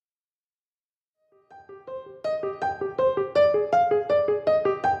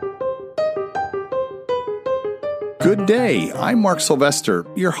Good day, I'm Mark Sylvester,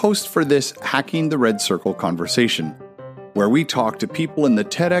 your host for this Hacking the Red Circle conversation, where we talk to people in the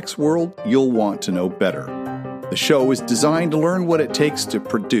TEDx world you'll want to know better. The show is designed to learn what it takes to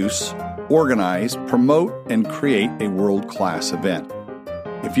produce, organize, promote, and create a world-class event.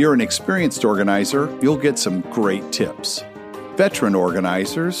 If you're an experienced organizer, you'll get some great tips. Veteran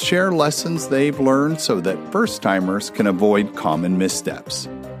organizers share lessons they've learned so that first-timers can avoid common missteps.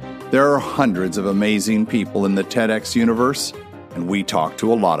 There are hundreds of amazing people in the TEDx universe, and we talk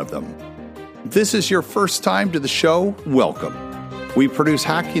to a lot of them. If this is your first time to the show, welcome. We produce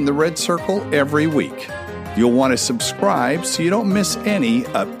Hacking the Red Circle every week. You'll want to subscribe so you don't miss any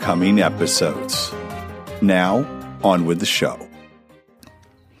upcoming episodes. Now, on with the show.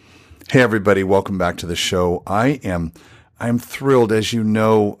 Hey everybody, welcome back to the show. I'm thrilled. As you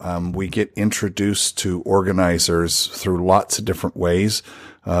know, we get introduced to organizers through lots of different ways,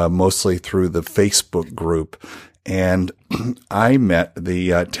 mostly through the Facebook group. And I met the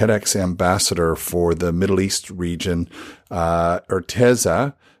TEDx ambassador for the Middle East region,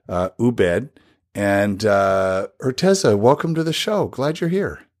 Urteza Ubed. And Urteza, welcome to the show. Glad you're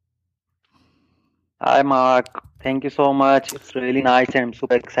here. Hi, Mark. Thank you so much. It's really nice, and I'm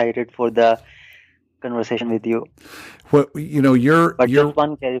super excited for the conversation with you. Well, you know, just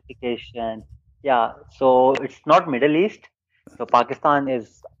one clarification. Yeah, so it's not Middle East. So Pakistan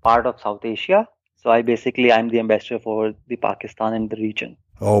is part of South Asia. So I'm the ambassador for the Pakistan and the region.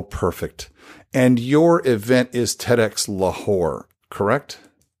 Oh, perfect. And your event is TEDx Lahore, correct?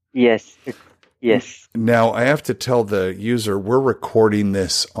 Yes. Yes. Now, I have to tell the user, we're recording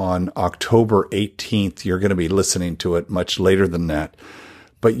this on October 18th. You're going to be listening to it much later than that.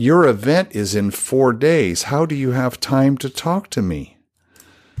 But your event is in 4 days. How do you have time to talk to me?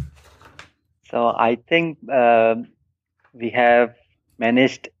 So I think we have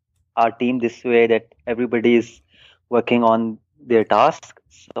managed our team this way that everybody is working on their task.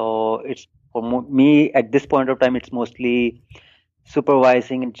 So it's for me at this point of time, it's mostly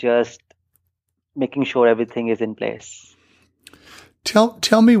supervising and just making sure everything is in place.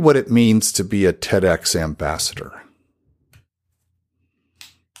 Tell me what it means to be a TEDx ambassador.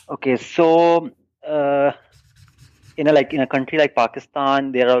 Okay, so in a country like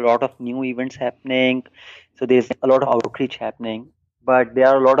Pakistan, there are a lot of new events happening. So there's a lot of outreach happening, but there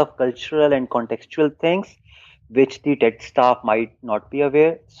are a lot of cultural and contextual things which the TED staff might not be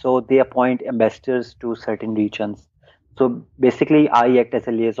aware. So they appoint ambassadors to certain regions. So basically, I act as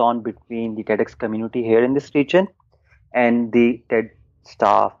a liaison between the TEDx community here in this region and the TED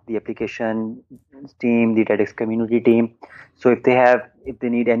staff, the application team, the TEDx community team. So if they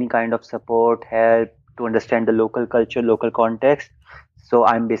need any kind of support, help to understand the local culture, local context, so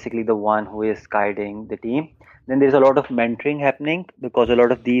I'm basically the one who is guiding the team. Then there's a lot of mentoring happening because a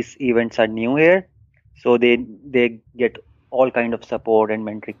lot of these events are new here. So they get all kind of support and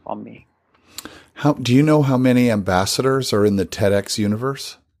mentoring from me. Do you know how many ambassadors are in the TEDx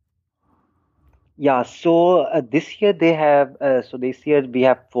universe? Yeah, so this year we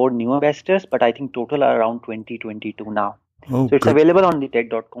have 4 new ambassadors, but I think total are around 22 now. Oh, so it's good. Available on the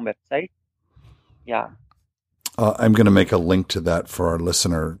TED.com website. Yeah. I'm going to make a link to that for our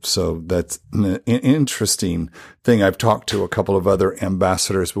listener. So that's an interesting thing. I've talked to a couple of other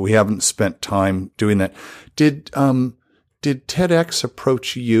ambassadors, but we haven't spent time doing that. Did TEDx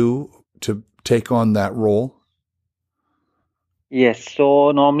approach you to take on that role? Yes.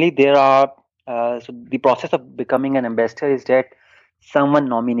 So normally there are, so the process of becoming an ambassador is that someone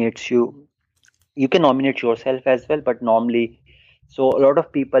nominates you. You can nominate yourself as well, but normally, so a lot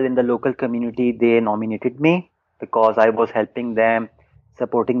of people in the local community, they nominated me because I was helping them,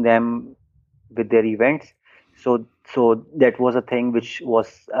 supporting them with their events. So that was a thing which was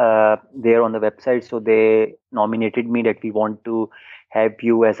there on the website. So they nominated me that we want to have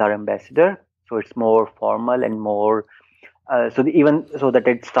you as our ambassador. So it's more formal and more, the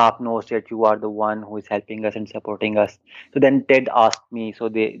TED staff knows that you are the one who is helping us and supporting us. So then TED asked me, so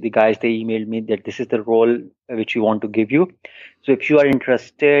the guys, they emailed me that this is the role which we want to give you. So if you are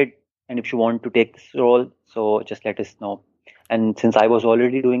interested and if you want to take this role, so just let us know. And since I was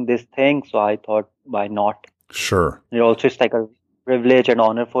already doing this thing, so I thought, why not? Sure. It also is like a privilege and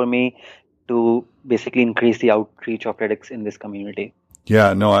honor for me to basically increase the outreach of TEDx in this community.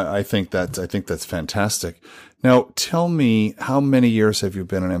 Yeah, no, I think that's fantastic. Now, tell me, how many years have you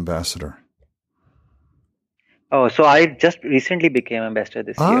been an ambassador? Oh, so I just recently became ambassador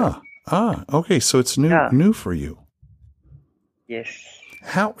this year. Okay, so it's new for you. Yes.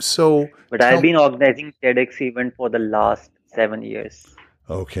 How so? But I've been organizing TEDx event for the last 7 years.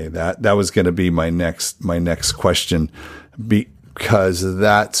 Okay, that was going to be my next question. because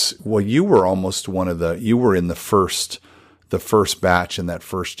you were almost you were in the first batch in that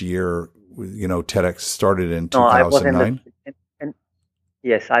first year. TEDx started in 2009.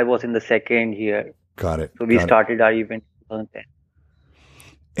 Yes, I was in the second year. Got it. So we started our event in 2010.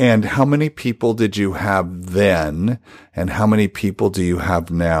 And how many people did you have then, and how many people do you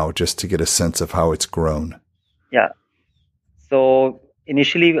have now, just to get a sense of how it's grown? Yeah. So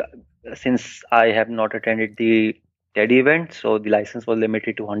initially, since I have not attended the TED event, so the license was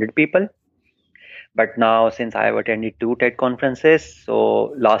limited to 100 people. But now, since I have attended 2 TED conferences,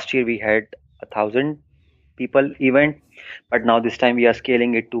 so last year we had 1,000 people event, but now this time we are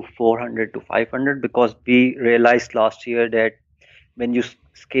scaling it to 400 to 500, because we realized last year that when you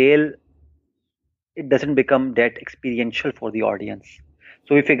scale, it doesn't become that experiential for the audience.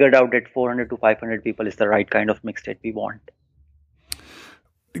 So we figured out that 400 to 500 people is the right kind of mix that we want.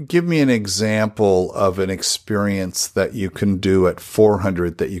 Give me an example of an experience that you can do at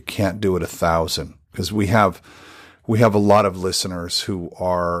 400 that you can't do at 1,000, because we have a lot of listeners who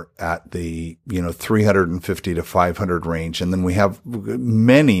are at the 350 to 500 range, and then we have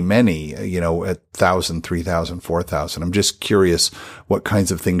many at 1,000, 3,000, 4,000. I'm just curious what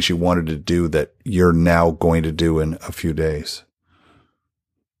kinds of things you wanted to do that you're now going to do in a few days.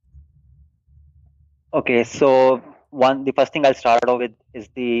 Okay, so the first thing I'll start off with is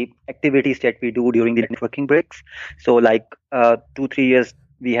the activities that we do during the networking breaks. So 2-3 years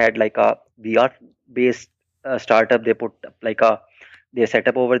we had like a VR based startup. They put up their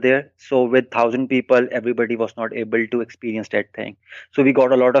setup over there. So with 1,000 people, everybody was not able to experience that thing. So we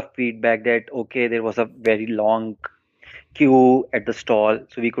got a lot of feedback that there was a very long queue at the stall,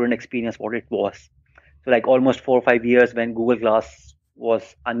 so we couldn't experience what it was. So almost 4 or 5 years when Google Glass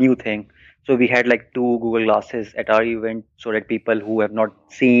was a new thing. So we had 2 Google Glasses at our event, so that people who have not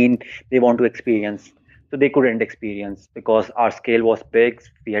seen, they want to experience. So they couldn't experience because our scale was big.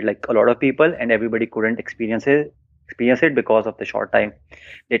 We had a lot of people, and everybody couldn't experience it because of the short time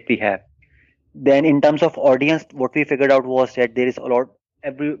that we have. Then in terms of audience, what we figured out was that there is a lot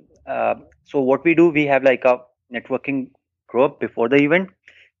so what we do, we have a networking group before the event.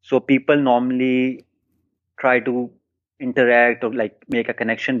 So people normally try to interact or make a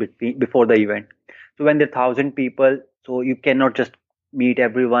connection before the event. So when there are 1,000 people, so you cannot just meet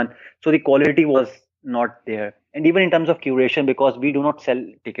everyone. So the quality was not there. And even in terms of curation, because we do not sell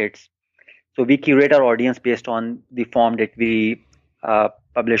tickets, so we curate our audience based on the form that we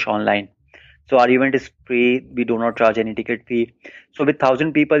publish online. So our event is free. We do not charge any ticket fee. So with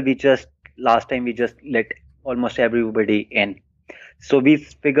 1,000 people, last time we just let almost everybody in. So we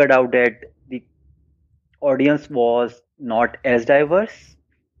figured out that the audience was not as diverse,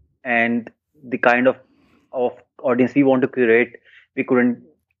 and the kind of audience we want to curate, we couldn't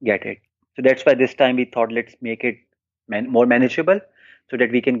get it. So that's why this time we thought, let's make it more manageable, so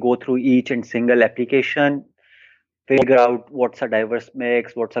that we can go through each and single application, figure out what's a diverse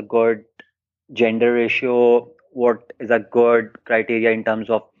mix, what's a good gender ratio, what is a good criteria in terms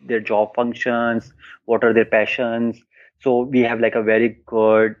of their job functions, what are their passions. So we have a very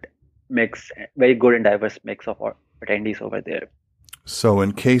good and diverse mix of our attendees over there. So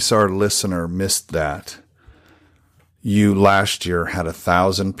in case our listener missed that, you last year had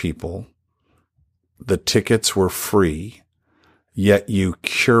 1,000 people. The tickets were free, yet you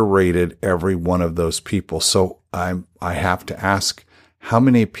curated every one of those people. So I have to ask, how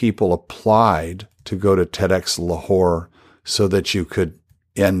many people applied to go to TEDx Lahore so that you could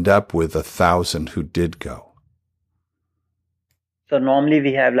end up with 1,000 who did go? So normally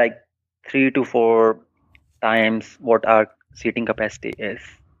we have 3 to 4 times what our seating capacity is.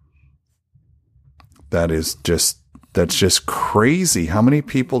 That's just crazy. How many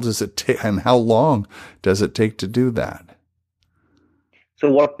people does it take, and how long does it take to do that?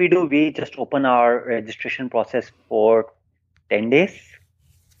 So what we do, we just open our registration process for 10 days.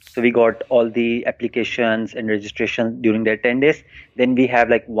 So we got all the applications and registration during that 10 days. Then we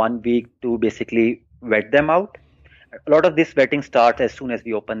have 1 week to basically vet them out. A lot of this vetting starts as soon as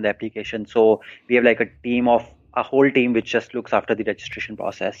we open the application. So we have a whole team which just looks after the registration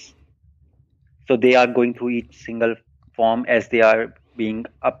process. So they are going through each single form as they are being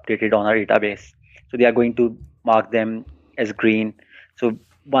updated on our database. So they are going to mark them as green. So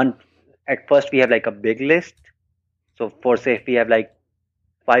at first we have a big list. So for say if we have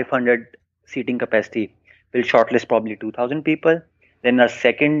 500 seating capacity, we'll shortlist probably 2,000 people. Then our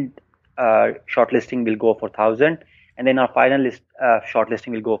second shortlisting will go for 1,000. And then our final list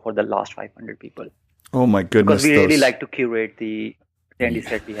shortlisting will go for the last 500 people. Oh my goodness! Because we really like to curate the attendees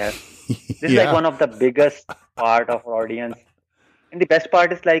that we have. This is one of the biggest part of our audience. And the best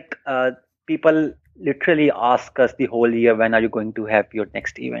part is people literally ask us the whole year, when are you going to have your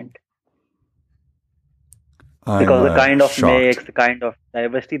next event? I'm Because the kind of shocked. mix, the kind of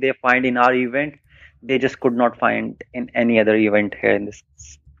diversity they find in our event, they just could not find in any other event here in this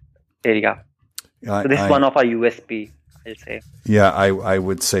area. So this is one I of our USP, I'll say. Yeah, I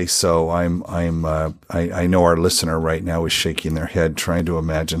would say so. I know our listener right now is shaking their head, trying to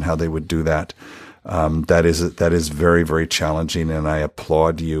imagine how they would do that. That is very, very challenging, and I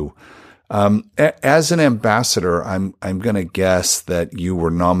applaud you. As an ambassador, I'm going to guess that you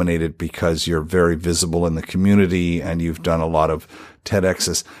were nominated because you're very visible in the community and you've done a lot of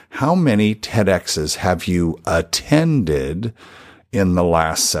TEDx's. How many TEDx's have you attended in the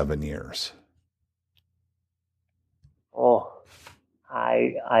last 7 years? Oh,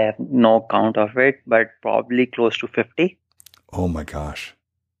 I have no count of it, but probably close to 50. Oh my gosh.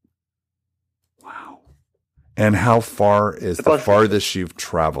 Wow. And how far is the Because farthest you've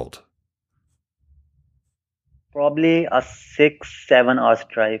traveled? probably a 6-7 hours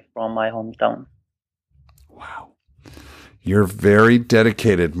drive from my hometown. Wow. You're very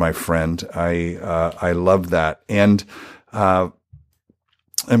dedicated, my friend. I love that. And I'm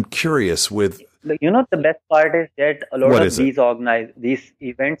curious with The best part is that a lot what of is it? these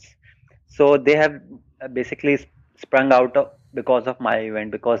events, so they have basically sprung out of because of my event,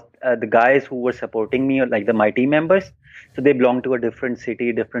 because the guys who were supporting me, like my team members, so they belong to a different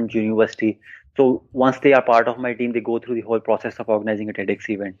city, different university. So once they are part of my team, they go through the whole process of organizing a TEDx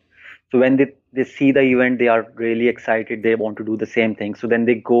event. So when they see the event, they are really excited. They want to do the same thing. So then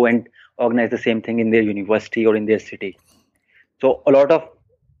they go and organize the same thing in their university or in their city. So a lot of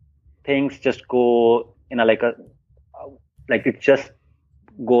things just go in a like it just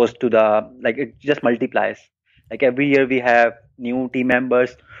goes to the like it just multiplies. Like every year we have new team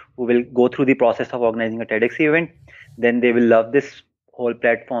members who will go through the process of organizing a TEDx event. Then they will love this whole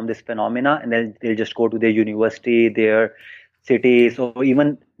platform, this phenomena, and then they'll just go to their university, their cities, or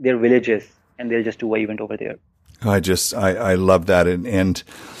even their villages, and they'll just do an event over there. I love that. And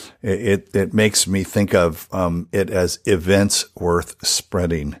it makes me think of, it as events worth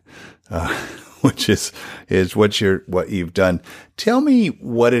spreading, uh, which is what you've done. Tell me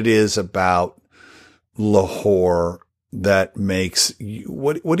what it is about Lahore that makes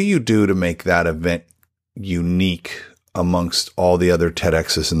what do you do to make that event unique amongst all the other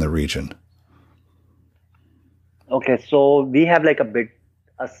TEDx's in the region? Okay, so we have like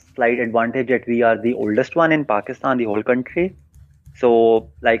a slight advantage that we are the oldest one in Pakistan, the whole country. So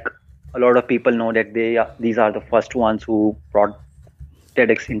like a lot of people know that these are the first ones who brought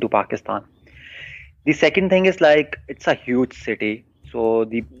TEDx into Pakistan. The second thing is like it's a huge city. So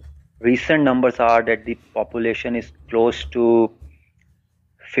the recent numbers are that the population is close to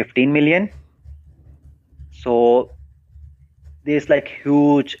 15 million. So there's like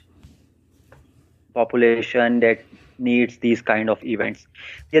huge population that needs these kind of events.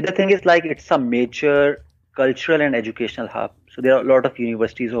 The other thing is like it's a major cultural and educational hub. So there are a lot of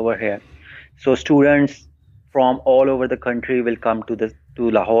universities over here. So students from all over the country will come to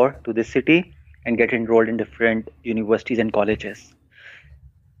Lahore, to this city, and get enrolled in different universities and colleges.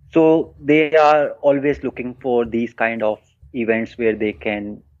 So they are always looking for these kind of events where they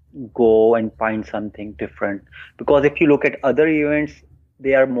can go and find something different. Because if you look at other events,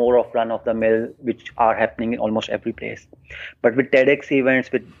 they are more of run of the mill, which are happening in almost every place. But with TEDx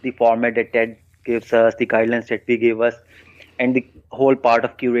events, with the format that TED gives us, the guidelines that we give us, and the whole part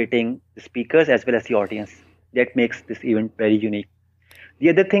of curating the speakers as well as the audience, that makes this event very unique. The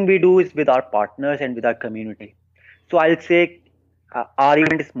other thing we do is with our partners and with our community. So I'll say our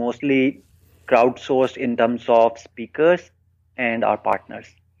event is mostly crowdsourced in terms of speakers and our partners.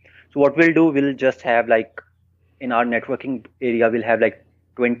 So what we'll do, we'll just have like in our networking area, we'll have like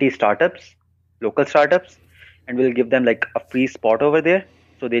 20 startups, local startups, and we'll give them like a free spot over there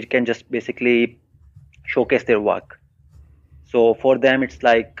so they can just basically showcase their work. So for them, it's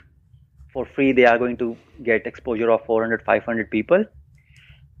like for free, they are going to get exposure of 400, 500 people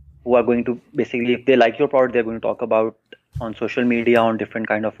who are going to basically, if they like your product, they're going to talk about on social media, on different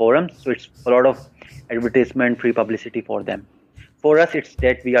kind of forums. So it's a lot of advertisement, free publicity for them. For us, it's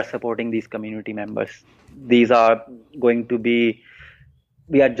that we are supporting these community members. These are going to be,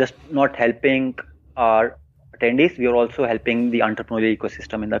 we are just not helping our attendees, we are also helping the entrepreneurial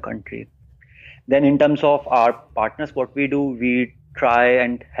ecosystem in the country. Then in terms of our partners, what we do, we try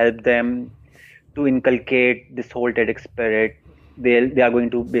and help them to inculcate this whole TEDx spirit. They are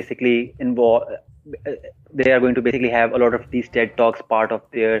going to basically involve. They are going to basically have a lot of these TED talks part of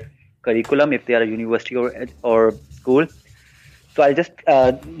their curriculum if they are a university or school. So I'll just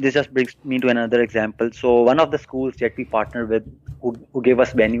this just brings me to another example. So one of the schools that we partner with, who give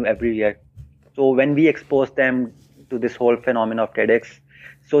us venue every year. So when we exposed them to this whole phenomenon of TEDx,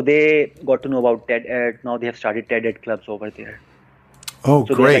 so they got to know about TED Ed. Now they have started TED Ed clubs over there. Oh,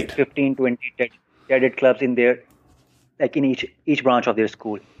 So they have like great. 15, 20 TED Ed clubs in there, like in each branch of their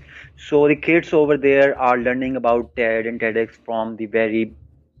school. So the kids over there are learning about TED and TEDx from the very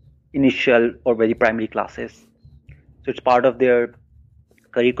initial or very primary classes. So it's part of their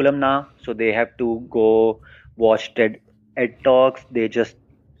curriculum now. So they have to go watch TED Ed talks. They just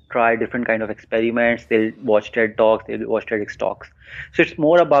try different kind of experiments. They'll watch TED talks. They'll watch TEDx talks. So it's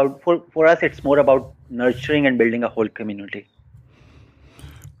more about for us. It's more about nurturing and building a whole community.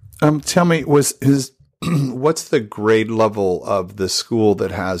 Tell me, what's the grade level of the school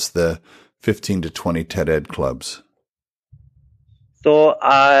that has the 15 to 20 TED Ed clubs? So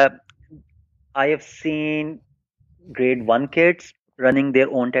I have seen grade 1 kids running their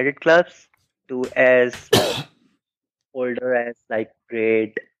own TED Ed clubs to as older as like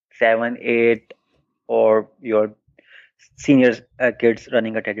grade 7, 8, or your seniors kids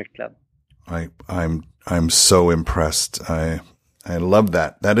running a TED Ed club. I'm so impressed. I love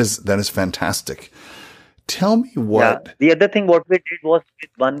that. That is fantastic. Tell me what. Yeah. The other thing what we did was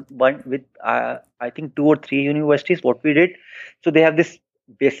with I think 2 or 3 universities. What we did, so they have this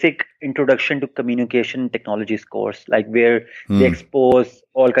basic introduction to communication technologies course, like where they expose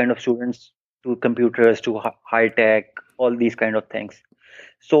all kind of students to computers, to high tech, all these kind of things.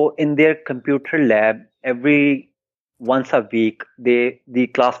 So in their computer lab, every once a week, the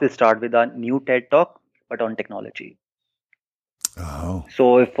class will start with a new TED talk, but on technology. Oh.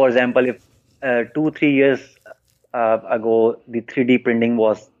 So, if, for example, if 2 3 years ago the 3D printing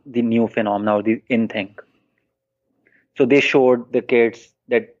was the new phenomenon or the in thing, so they showed the kids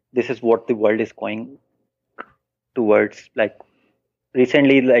that this is what the world is going towards. Like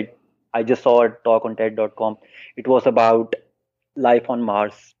recently, like I just saw a talk on TED.com. It was about life on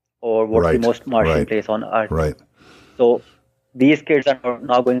Mars, or what's the most Martian place on Earth. Right. So these kids are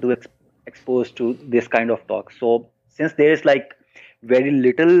now going to exposed to this kind of talk. So since there is like very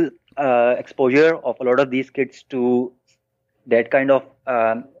little exposure of a lot of these kids to that kind of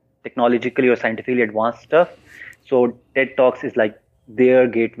technologically or scientifically advanced stuff, so TED Talks is like their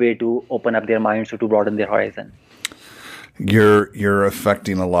gateway to open up their minds or to broaden their horizon. You're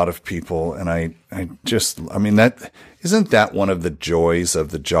affecting a lot of people, and I mean, that isn't that one of the joys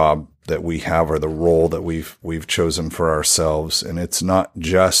of the job that we have, or the role that we've chosen for ourselves. And it's not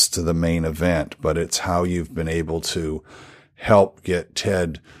just the main event, but it's how you've been able to help get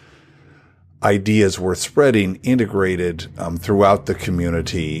TED ideas worth spreading integrated throughout the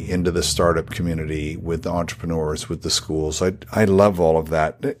community, into the startup community, with the entrepreneurs, with the schools. I love all of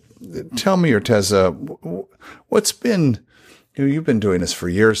that. Tell me, Urteza, what's been, you've been doing this for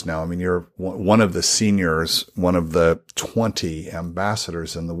years now. I mean, you're one of the seniors, one of the 20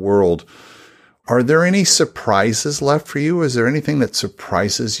 ambassadors in the world. Are there any surprises left for you? Is there anything that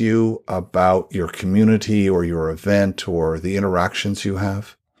surprises you about your community or your event or the interactions you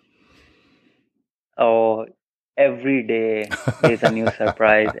have? Oh, every day there's a new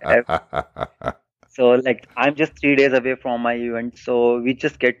surprise. So like I'm just 3 days away from my event, so we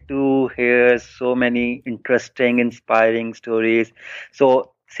just get to hear so many interesting, inspiring stories.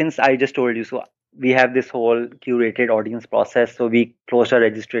 So since I just told you, so we have this whole curated audience process. So we closed our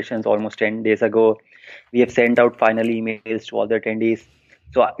registrations almost 10 days ago. We have sent out final emails to all the attendees.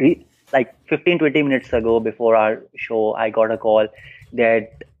 So like 15-20 minutes ago, before our show, I got a call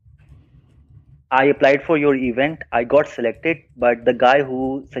that I applied for your event. I got selected, but the guy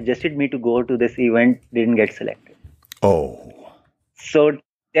who suggested me to go to this event didn't get selected. Oh. So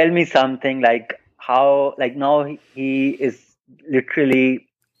tell me something, like how, like now he is literally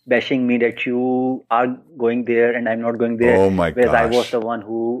bashing me that you are going there and I'm not going there. Oh my whereas I was gosh. the one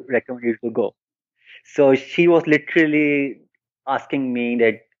who recommended you to go. So she was literally asking me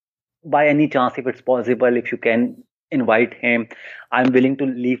that by any chance, if it's possible, if you can invite him, I'm willing to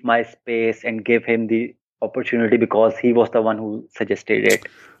leave my space and give him the opportunity because he was the one who suggested it.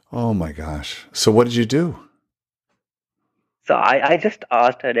 Oh my gosh. So what did you do? So I just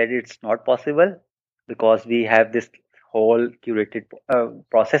asked her that it's not possible because we have this whole curated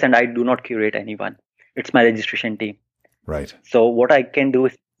process, and I do not curate anyone. It's my registration team. Right. So what I can do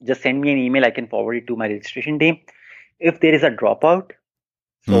is just send me an email. I can forward it to my registration team. If there is a dropout,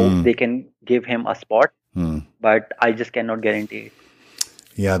 so they can give him a spot, but I just cannot guarantee it.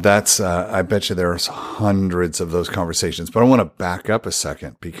 Yeah, that's, I bet you there's hundreds of those conversations, but I want to back up a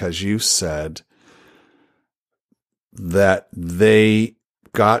second because you said that they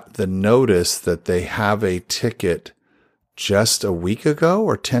got the notice that they have a ticket just a week ago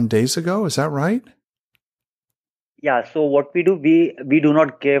or 10 days ago. Is that right? Yeah. So what we do, we do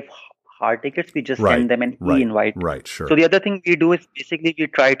not give hard tickets. We just Right. send them an Right. e-invite. Right. Sure. So the other thing we do is basically we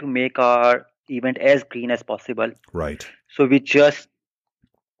try to make our event as green as possible. Right. So we just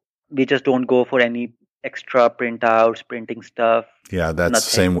don't go for any extra printouts, printing stuff. Yeah,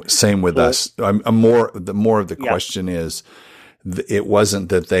 that's Nothing. same with So us. I'm more of the yeah, question is, it wasn't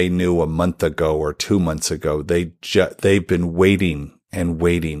that they knew a month ago or 2 months ago. They've been waiting and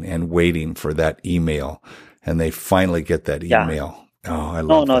waiting and waiting for that email, and they finally get that yeah. email. Oh, I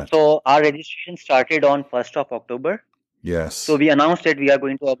No, love no. that. So our registration started on 1st of October. So Yes. we announced that we are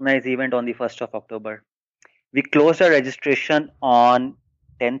going to organize event on the 1st of October. We closed our registration on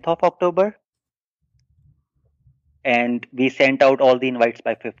 10th of October, and we sent out all the invites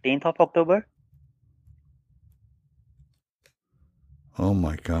by 15th of October. Oh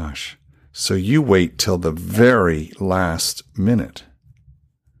my gosh. So you wait till the very last minute.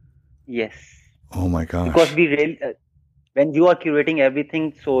 Yes. Oh my Because gosh. we really, when you are curating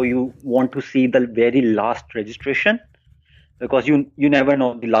everything, so you want to see the very last registration, because you never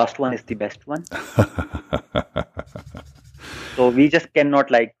know, the last one is the best one. So we just cannot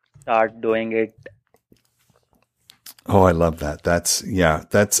like start doing it. Oh, I love that. That's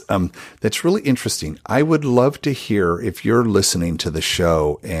really interesting. I would love to hear, if you're listening to the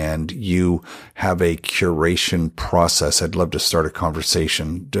show and you have a curation process, I'd love to start a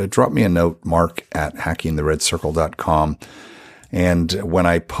conversation. Drop me a note, Mark at hackingtheredcircle.com. And when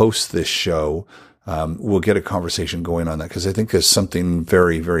I post this show, we'll get a conversation going on that, because I think there's something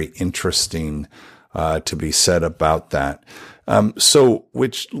very, very interesting to be said about that. So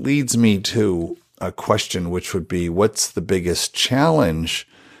which leads me to a question, which would be, what's the biggest challenge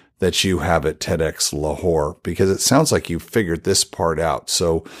that you have at TEDx Lahore? Because it sounds like you figured this part out.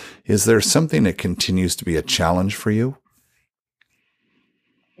 So is there something that continues to be a challenge for you?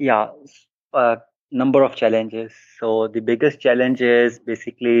 Yeah, number of challenges. So the biggest challenge is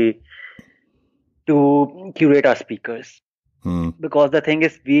basically to curate our speakers. Because the thing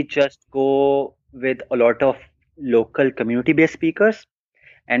is, we just go with a lot of local community-based speakers,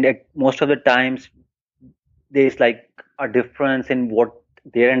 and at most of the times there's like a difference in what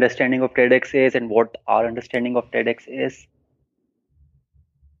their understanding of TEDx is and what our understanding of TEDx is.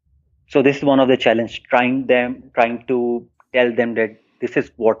 So this is one of the challenge, trying to tell them that this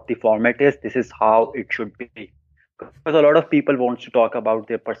is what the format is, this is how it should be. Because a lot of people want to talk about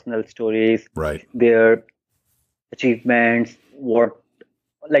their personal stories, Right. their achievements,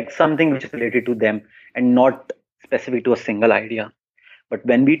 like something which is related to them and not specific to a single idea. But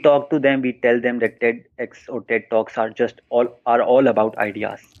when we talk to them, we tell them that TEDx or TED Talks are all about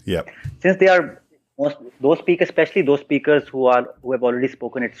ideas. Yep. Since they are those speakers, especially those speakers who have already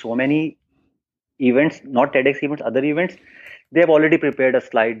spoken at so many events, not TEDx events, other events, they have already prepared a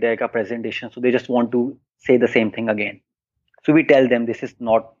slide deck, a presentation, so they just want to say the same thing again. So we tell them this is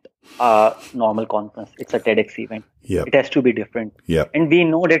not a normal conference; it's a TEDx event. Yep. It has to be different. Yep. And we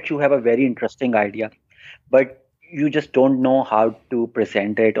know that you have a very interesting idea, but you just don't know how to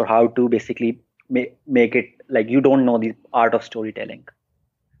present it or how to basically make it, like you don't know the art of storytelling.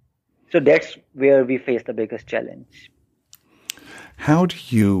 So that's where we face the biggest challenge. How do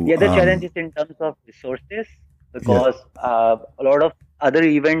you... The other challenge is in terms of resources, because a lot of other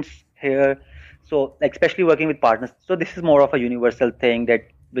events here, so like especially working with partners, so this is more of a universal thing that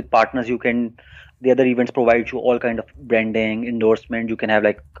with partners the other events provide you all kind of branding, endorsement. You can have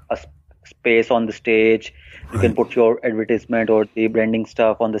like a space on the stage, you can put your advertisement or the branding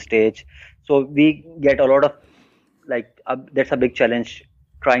stuff on the stage. So we get a lot of that's a big challenge,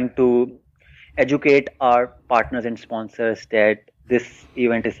 trying to educate our partners and sponsors that this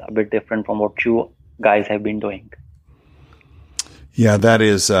event is a bit different from what you guys have been doing. Yeah, that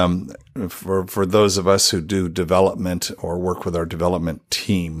is for those of us who do development or work with our development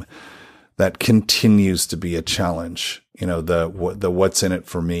team, that continues to be a challenge. You know, the what's in it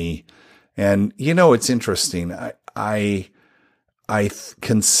for me. And, you know, it's interesting. I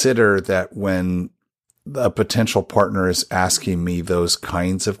consider that when a potential partner is asking me those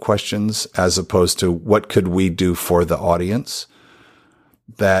kinds of questions, as opposed to what could we do for the audience,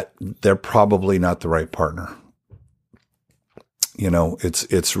 that they're probably not the right partner. You know,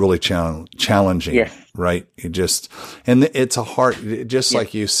 it's really challenging, yes. Right? And it's a hard, just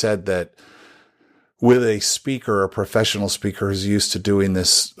like you said, that with a speaker, a professional speaker who's used to doing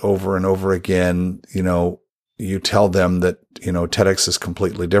this over and over again, you know, you tell them that, you know, TEDx is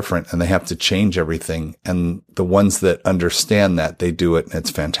completely different and they have to change everything. And the ones that understand that, they do it and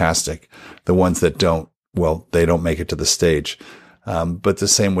it's fantastic. The ones that don't, well, they don't make it to the stage. But the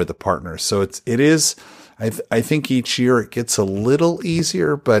same with the partners. So it is, I think each year it gets a little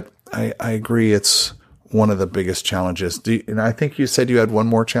easier, but I agree it's one of the biggest challenges. And I think you said you had one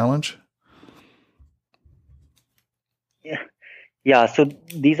more challenge? Yeah, so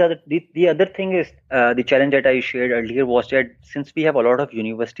these are the other thing is the challenge that I shared earlier was that since we have a lot of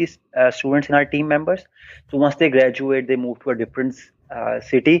university students in our team members, so once they graduate, they move to a different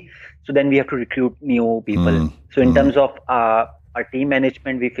city. So then we have to recruit new people. Mm, So in mm. terms of our team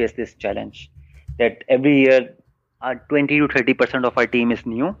management, we face this challenge that every year, 20 to 30% of our team is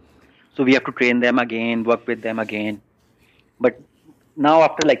new. So we have to train them again, work with them again. But now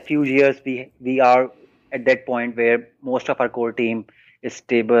after like few years, we are at that point where most of our core team is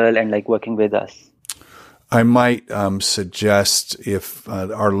stable and like working with us. I might suggest if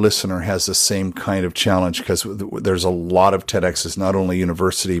our listener has the same kind of challenge, because there's a lot of TEDx's, not only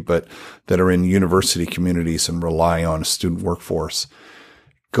university, but that are in university communities and rely on a student workforce.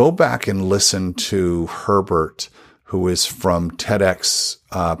 Go back and listen to Herbert, who is from TEDx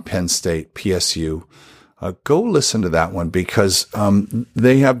Penn State, PSU. Go listen to that one because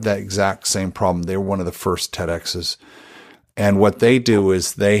they have that exact same problem. They were one of the first TEDx's. And what they do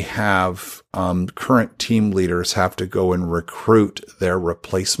is they have current team leaders have to go and recruit their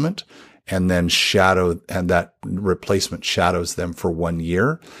replacement and then and that replacement shadows them for 1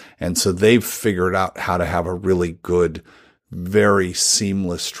 year. And so they've figured out how to have a really good, very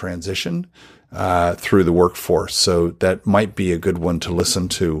seamless transition through the workforce. So that might be a good one to listen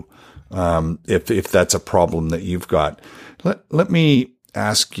to if that's a problem that you've got. Let me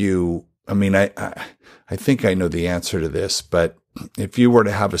ask you, I mean, I think I know the answer to this, but if you were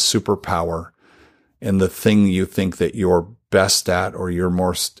to have a superpower and the thing you think that you're best at or you're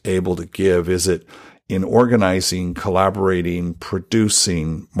most able to give, is it in organizing, collaborating,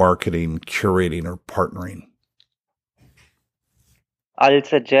 producing, marketing, curating, or partnering? I'll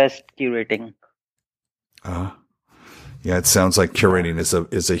suggest curating. Yeah, it sounds like curating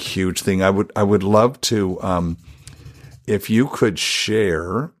is a huge thing. I would love to, if you could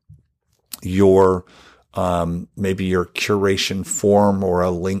share your maybe your curation form or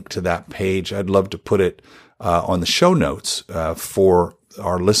a link to that page. I'd love to put it on the show notes for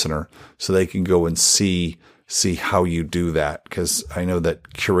our listener so they can go and see how you do that, because I know that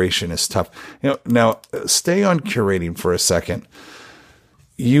curation is tough. Now stay on curating for a second.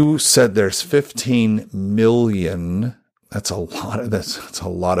 You said there's 15 million. That's a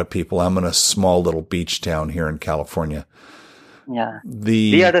lot of people. I'm in a small little beach town here in California. Yeah,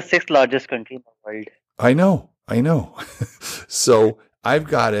 we are the sixth largest country in the world. I know. So I've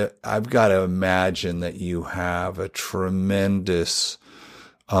got to imagine that you have a tremendous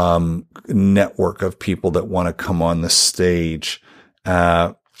network of people that want to come on the stage,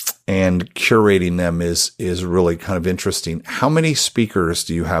 and curating them is really kind of interesting. How many speakers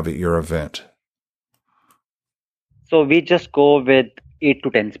do you have at your event? So we just go with 8 to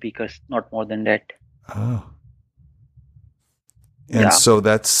 10 speakers, not more than that. Oh. And so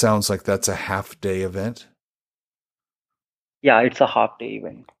that sounds like that's a half day event? Yeah, it's a half day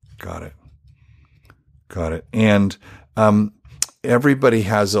event. Got it. And everybody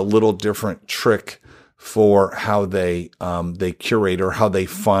has a little different trick for how they curate or how they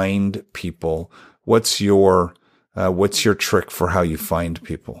find people. What's your trick for how you find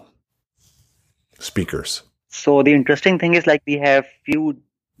people? Speakers. So the interesting thing is like we have few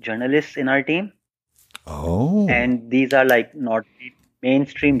journalists in our team. Oh. And these are like not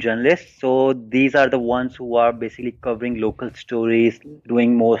mainstream journalists. So these are the ones who are basically covering local stories,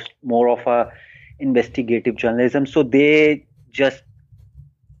 doing more of a investigative journalism. So they just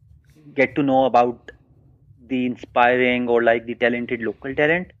get to know about the inspiring or like the talented local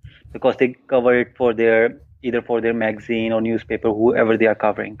talent because they cover it for either for their magazine or newspaper, whoever they are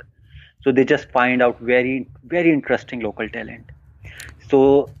covering. So they just find out very, very interesting local talent.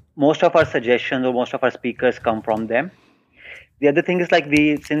 So most of our suggestions or most of our speakers come from them. The other thing is like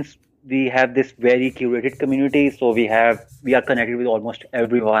since we have this very curated community, so we are connected with almost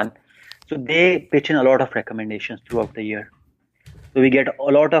everyone. So they pitch in a lot of recommendations throughout the year. So we get a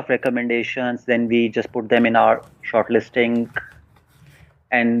lot of recommendations, then we just put them in our shortlisting,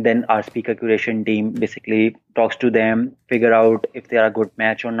 and then our speaker curation team basically talks to them, figure out if they are a good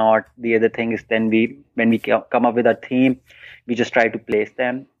match or not. The other thing is then when we come up with a theme, we just try to place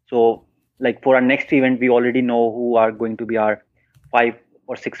them. So like for our next event, we already know who are going to be our 5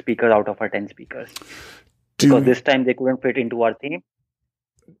 or 6 speakers out of our 10 speakers. Because this time they couldn't fit into our theme.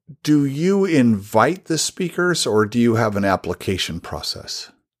 Do you invite the speakers or do you have an application process?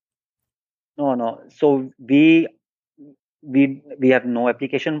 No. So we have no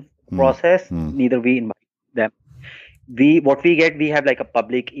application process, neither we invite them. we have like a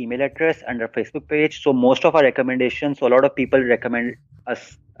public email address and a Facebook page. So most of our recommendations, so a lot of people recommend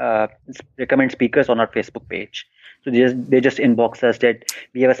us, recommend speakers on our Facebook page. So they just inbox us that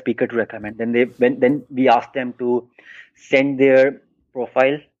we have a speaker to recommend. Then we ask them to send their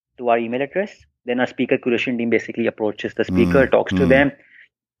profile to our email address. Then our speaker curation team basically approaches the speaker, talks to them,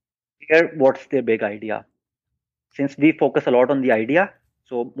 hear what's their big idea. Since we focus a lot on the idea,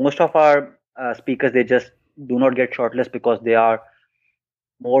 so most of our speakers, they just do not get shortlisted because they are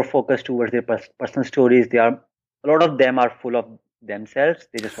more focused towards their personal stories. A lot of them are full of themselves.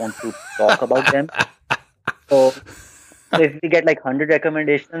 They just want to talk about them. So if we get like 100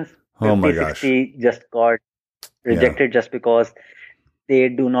 recommendations, 50, 60 just got rejected just because they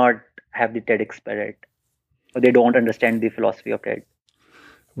do not have the TEDx spirit, or they don't understand the philosophy of TED.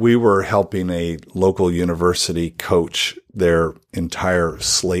 We were helping a local university coach their entire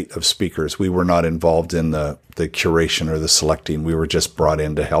slate of speakers. We were not involved in the curation or the selecting. We were just brought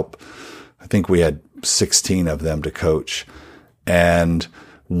in to help. I think we had 16 of them to coach. And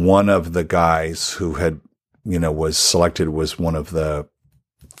one of the guys who had, was selected was one of the,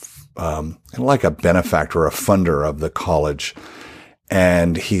 like a benefactor, a funder of the college.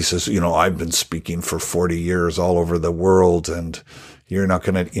 And he says, I've been speaking for 40 years all over the world, and you're not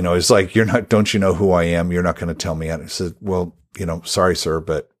going to, it's like, don't you know who I am? You're not going to tell me. And I said, well, sorry, sir,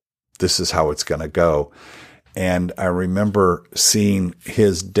 but this is how it's going to go. And I remember seeing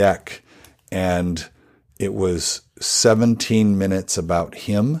his deck, and it was 17 minutes about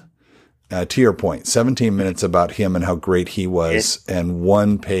him. To your point, 17 minutes about him and how great he was, and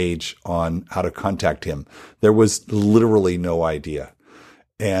 1 page on how to contact him. There was literally no idea.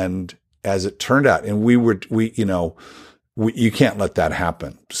 And as it turned out, and you can't let that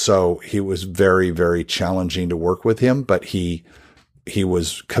happen. So he was very, very challenging to work with him, but he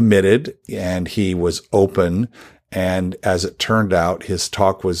was committed and he was open. And as it turned out, his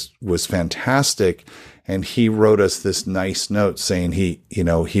talk was fantastic. And he wrote us this nice note saying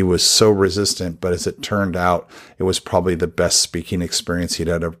he was so resistant, but as it turned out, it was probably the best speaking experience he'd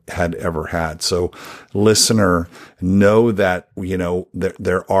had ever had. So listener, know that,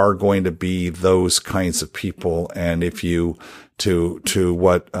 there are going to be those kinds of people. And if you, to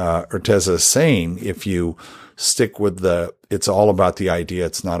what, Urteza is saying, if you stick with it's all about the idea,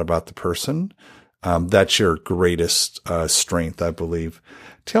 it's not about the person. That's your greatest, strength, I believe.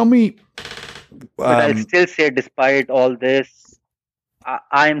 Tell me, but I'll still say, despite all this,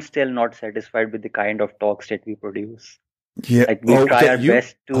 I am still not satisfied with the kind of talks that we produce. Yeah, like we try our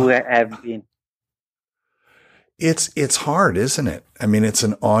best to have been. It's hard, isn't it? I mean, it's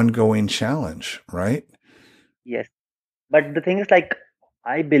an ongoing challenge, right? Yes, but the thing is, like,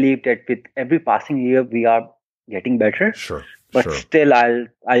 I believe that with every passing year, we are getting better. Sure, but still,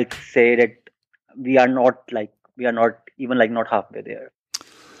 I'll say that we are not even not halfway there.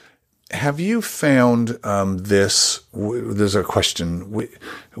 Have you found this? There's a question.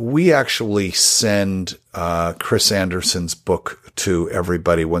 We actually send Chris Anderson's book to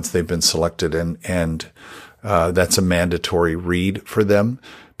everybody once they've been selected, and that's a mandatory read for them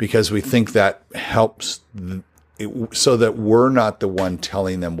because we think that helps so that we're not the one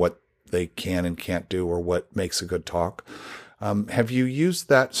telling them what they can and can't do or what makes a good talk. Have you used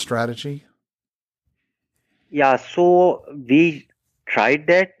that strategy? Yeah, so we tried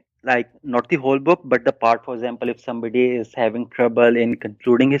that. Like, not the whole book, but the part, for example, if somebody is having trouble in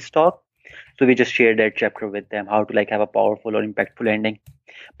concluding his talk, so we just share that chapter with them, how to have a powerful or impactful ending.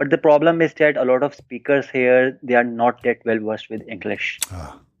 But the problem is that a lot of speakers here, they are not that well versed with English.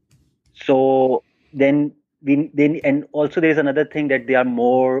 So then and also there is another thing that they are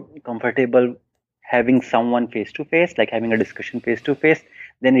more comfortable having someone face to face, like having a discussion face to face,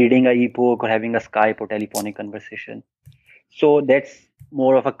 than reading a ebook or having a Skype or telephonic conversation. So that's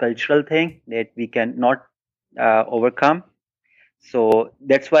more of a cultural thing that we cannot overcome. So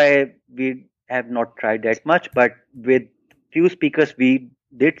that's why we have not tried that much. But with few speakers, we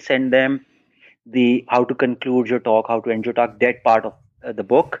did send them the how to conclude your talk, how to end your talk, that part of the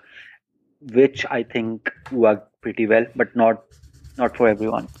book, which I think worked pretty well, but not for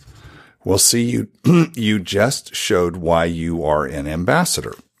everyone. Well, see, you just showed why you are an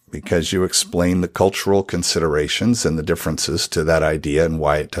ambassador, because you explain the cultural considerations and the differences to that idea and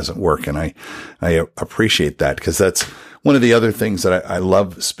why it doesn't work. And I appreciate that, because that's one of the other things that I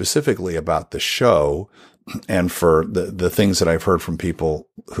love specifically about the show, and for the things that I've heard from people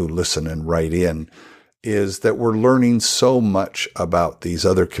who listen and write in, is that we're learning so much about these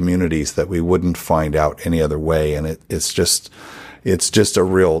other communities that we wouldn't find out any other way. And it's just a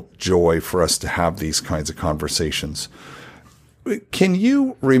real joy for us to have these kinds of conversations. Can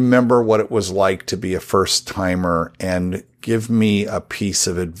you remember what it was like to be a first timer and give me a piece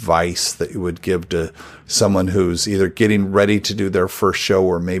of advice that you would give to someone who's either getting ready to do their first show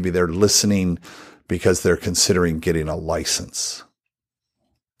or maybe they're listening because they're considering getting a license?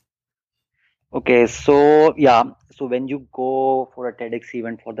 Okay, so yeah, so when you go for a TEDx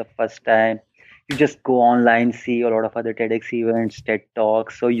event for the first time, you just go online, see a lot of other TEDx events, TED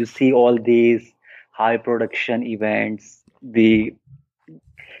Talks. So you see all these high production events, the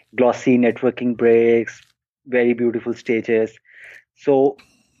glossy networking breaks, very beautiful stages. So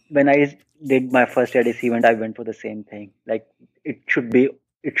when I did my first TEDx event, I went for the same thing. Like it should be,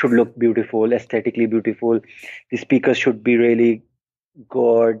 it should look beautiful, aesthetically beautiful. The speakers should be really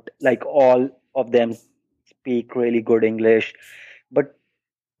good. Like all of them speak really good English. But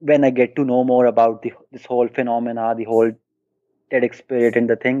when I get to know more about this whole phenomena, the whole TEDx spirit and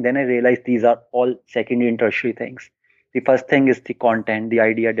the thing, then I realized these are all secondary and tertiary things. The first thing is the content, the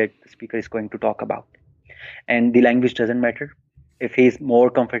idea that the speaker is going to talk about. And the language doesn't matter. If he's more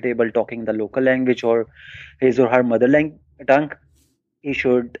comfortable talking the local language or his or her mother tongue, he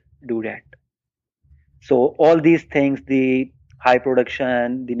should do that. So all these things, the high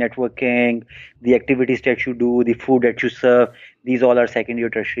production, the networking, the activities that you do, the food that you serve, these all are secondary or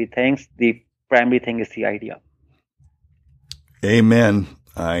tertiary things. The primary thing is the idea. Amen.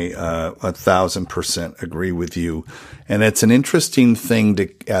 I 1,000% agree with you. And it's an interesting thing to,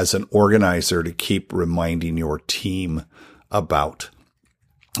 as an organizer, to keep reminding your team about,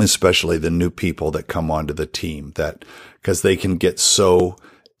 especially the new people that come onto the team, that because they can get so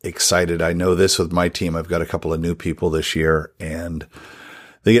excited. I know this with my team. I've got a couple of new people this year and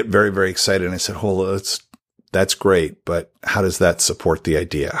they get very, very excited. And I said, oh, that's great. But how does that support the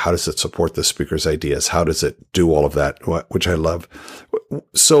idea? How does it support the speaker's ideas? How does it do all of that? Which I love.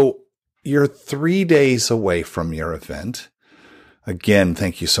 So you're 3 days away from your event. Again,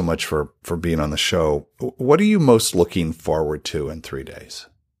 thank you so much for being on the show. What are you most looking forward to in 3 days?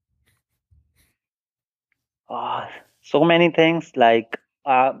 So many things, like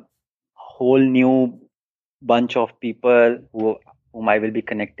a whole new bunch of people whom I will be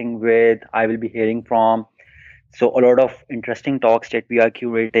connecting with, I will be hearing from. So a lot of interesting talks that we are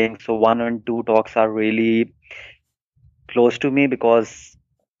curating. So 1 and 2 talks are really close to me because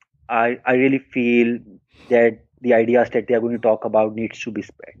I really feel that the ideas that they are going to talk about needs to be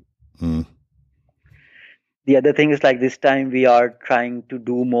spread. Mm. The other thing is, like, this time we are trying to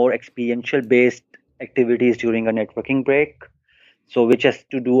do more experiential based activities during a networking break. So which has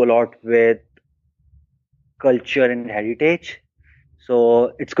to do a lot with culture and heritage.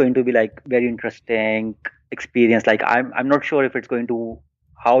 So it's going to be like very interesting experience. Like I'm not sure if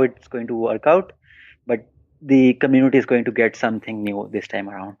how it's going to work out, but the community is going to get something new this time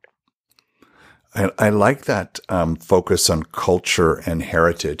around. I like that focus on culture and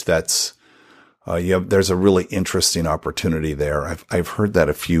heritage. That's there's a really interesting opportunity there. I've heard that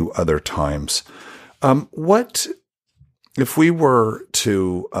a few other times. What if we were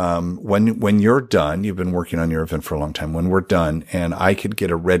to when you're done? You've been working on your event for a long time. When we're done, and I could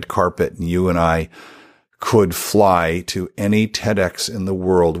get a red carpet, and you and I could fly to any TEDx in the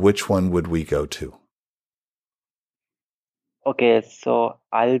world, which one would we go to? Okay, so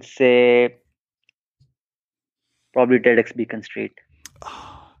I'll say probably TEDx Beacon Street.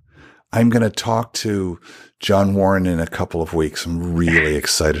 I'm going to talk to John Warren in a couple of weeks. I'm really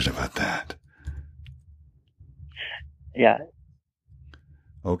excited about that. Yeah.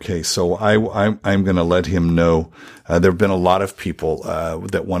 Okay, so I'm going to let him know. There have been a lot of people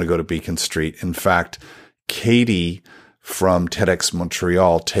that want to go to Beacon Street. In fact, Katie from TEDx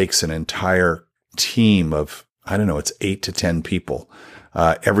Montreal takes an entire team of, I don't know, it's 8 to 10 people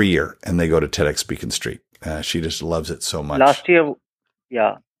every year, and they go to TEDx Beacon Street. She just loves it so much. Last year,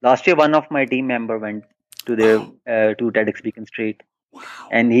 one of my team member went to to TEDx Beacon Street. Wow.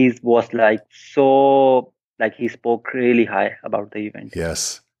 And he was like he spoke really high about the event.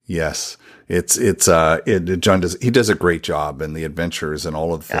 Yes. John does a great job in the adventures and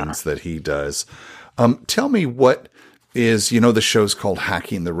all of the things that he does. Tell me, what is, the show's called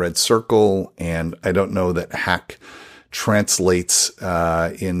Hacking the Red Circle, and I don't know that hack translates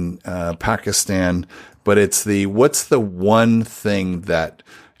in Pakistan, but it's what's the one thing that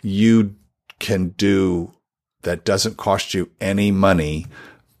you can do that doesn't cost you any money,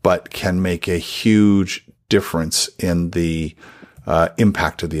 but can make a huge difference in the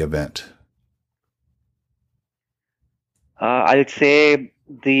impact of the event? I'll say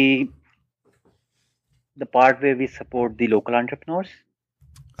the part where we support the local entrepreneurs.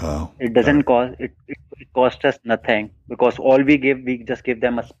 Oh, it doesn't cost it costs us nothing, because all we just give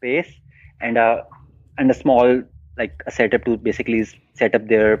them a space and a small like a setup to basically set up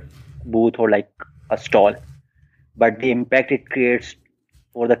their booth or like a stall, but the impact it creates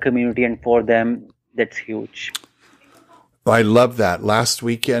for the community and for them, that's huge. I love that. Last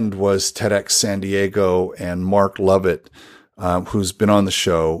weekend was TEDx San Diego, and Mark Lovett, who's been on the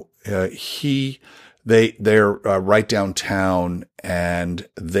show, they're right downtown, and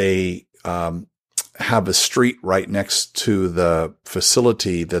they have a street right next to the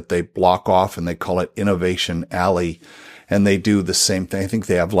facility that they block off, and they call it Innovation Alley. And they do the same thing. I think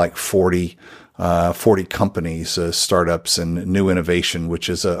they have like 40 companies, startups and new innovation, which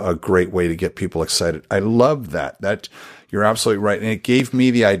is a great way to get people excited. I love that. You're absolutely right. And it gave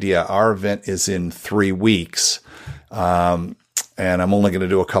me the idea. Our event is in 3 weeks. And I'm only going to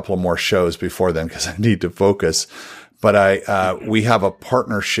do a couple of more shows before then because I need to focus. But we have a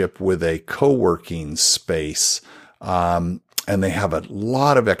partnership with a co-working space. And they have a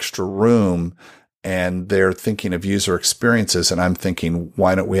lot of extra room, and they're thinking of user experiences. And I'm thinking,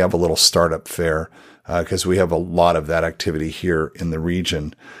 why don't we have a little startup fair? Cause we have a lot of that activity here in the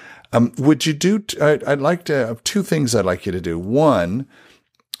region. Would you do, I'd like to have 2 things I'd like you to do. One,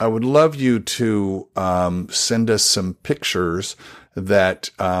 I would love you to, send us some pictures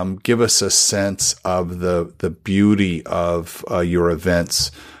that, give us a sense of the beauty of, your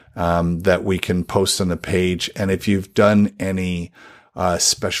events, that we can post on the page. And if you've done any,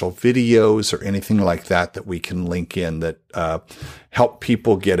 special videos or anything like that we can link in that, help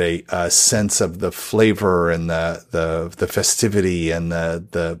people get a sense of the flavor and the festivity and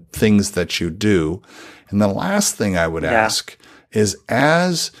the things that you do. And the last thing I would ask is,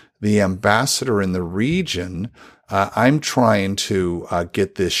 as the ambassador in the region, I'm trying to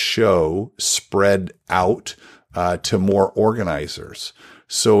get this show spread out to more organizers.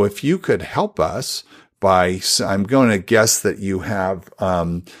 So if you could help us I'm going to guess that you have,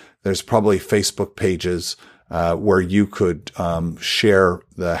 there's probably Facebook pages, where you could, share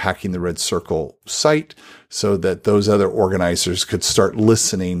the Hacking the Red Circle site so that those other organizers could start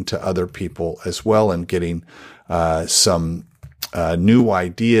listening to other people as well and getting, some, new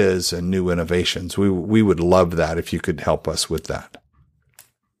ideas and new innovations. We would love that if you could help us with that.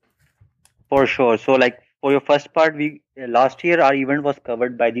 For sure. So like for your first part, last year our event was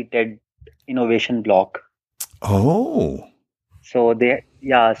covered by the TED Innovation Blog. Oh. So they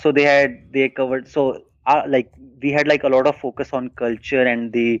covered, so like we had like a lot of focus on culture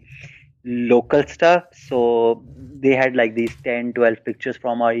and the local stuff. So they had like these 10-12 pictures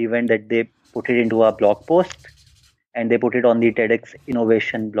from our event that they put it into a blog post, and they put it on the TEDx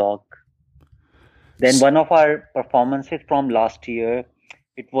Innovation Blog. Then one of our performances from last year,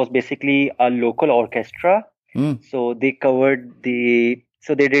 it was basically a local orchestra. So they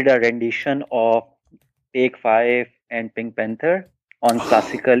they did a rendition of Take 5 and Pink Panther on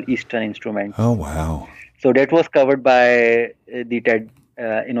classical Eastern instruments. Oh, wow. So that was covered by the TED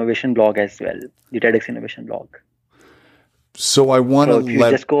Innovation Blog as well, the TEDx Innovation Blog. So I want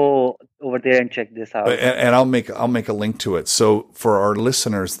to just go over there and check this out. And I'll make a link to it. So for our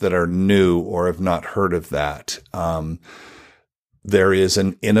listeners that are new or have not heard of that, there is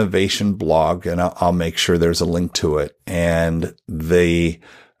an innovation blog, and I'll make sure there's a link to it. And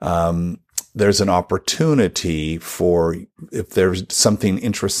there's an opportunity for, if there's something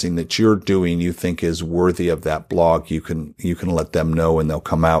interesting that you're doing you think is worthy of that blog, you can let them know and they'll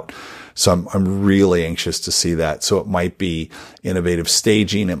come out. So I'm really anxious to see that. So it might be innovative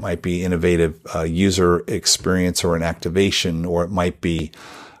staging, it might be innovative user experience or an activation, or it might be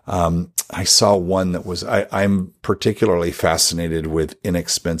I saw one that was, I'm particularly fascinated with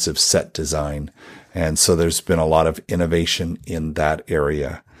inexpensive set design. And so there's been a lot of innovation in that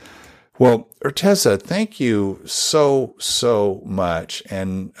area. Well, Urteza, thank you so much,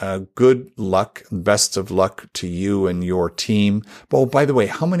 and good luck, best of luck to you and your team. Oh, by the way,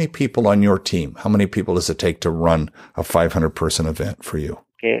 how many people on your team? How many people does it take to run a 500-person event for you?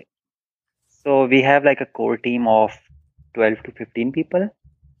 Okay, so we have like a core team of 12 to 15 people.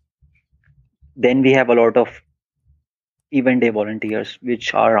 Then we have a lot of event day volunteers,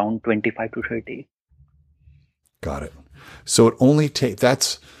 which are around 25 to 30. Got it. So it only takes,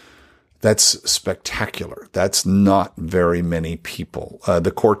 that's spectacular. That's not very many people.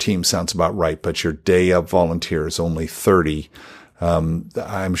 The core team sounds about right, but your day of volunteers, only 30.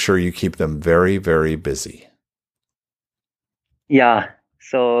 I'm sure you keep them very, very busy. Yeah.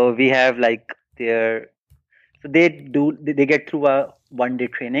 So we have like they get through a 1-day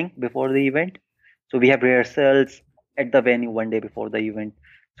training before the event. So we have rehearsals at the venue 1 day before the event.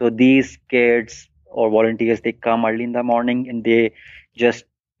 So these kids or volunteers, they come early in the morning and they just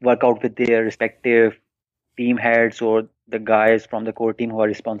work out with their respective team heads or the guys from the core team who are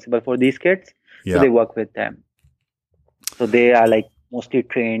responsible for these kids. Yeah. So they work with them. So they are like mostly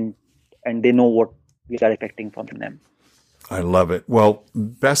trained and they know what we are expecting from them. I love it. Well,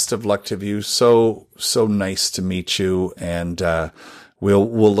 best of luck to you. So nice to meet you. And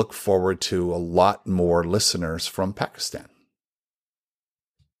we'll look forward to a lot more listeners from Pakistan.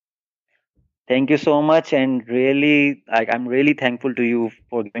 Thank you so much. And really, I'm really thankful to you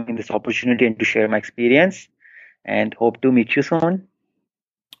for giving me this opportunity and to share my experience, and hope to meet you soon.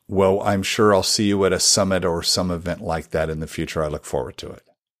 Well, I'm sure I'll see you at a summit or some event like that in the future. I look forward to it.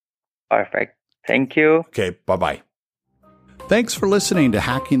 Perfect. Thank you. Okay. Bye-bye. Thanks for listening to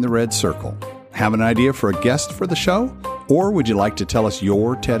Hacking the Red Circle. Have an idea for a guest for the show? Or would you like to tell us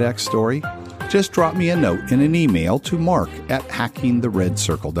your TEDx story? Just drop me a note in an email to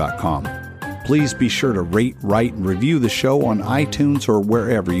mark@hackingtheredcircle.com. Please be sure to rate, write, and review the show on iTunes or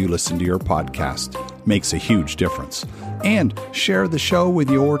wherever you listen to your podcast. Makes a huge difference. And share the show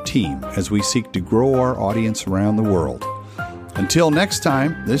with your team as we seek to grow our audience around the world. Until next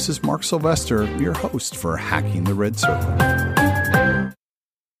time, this is Mark Sylvester, your host for Hacking the Red Circle.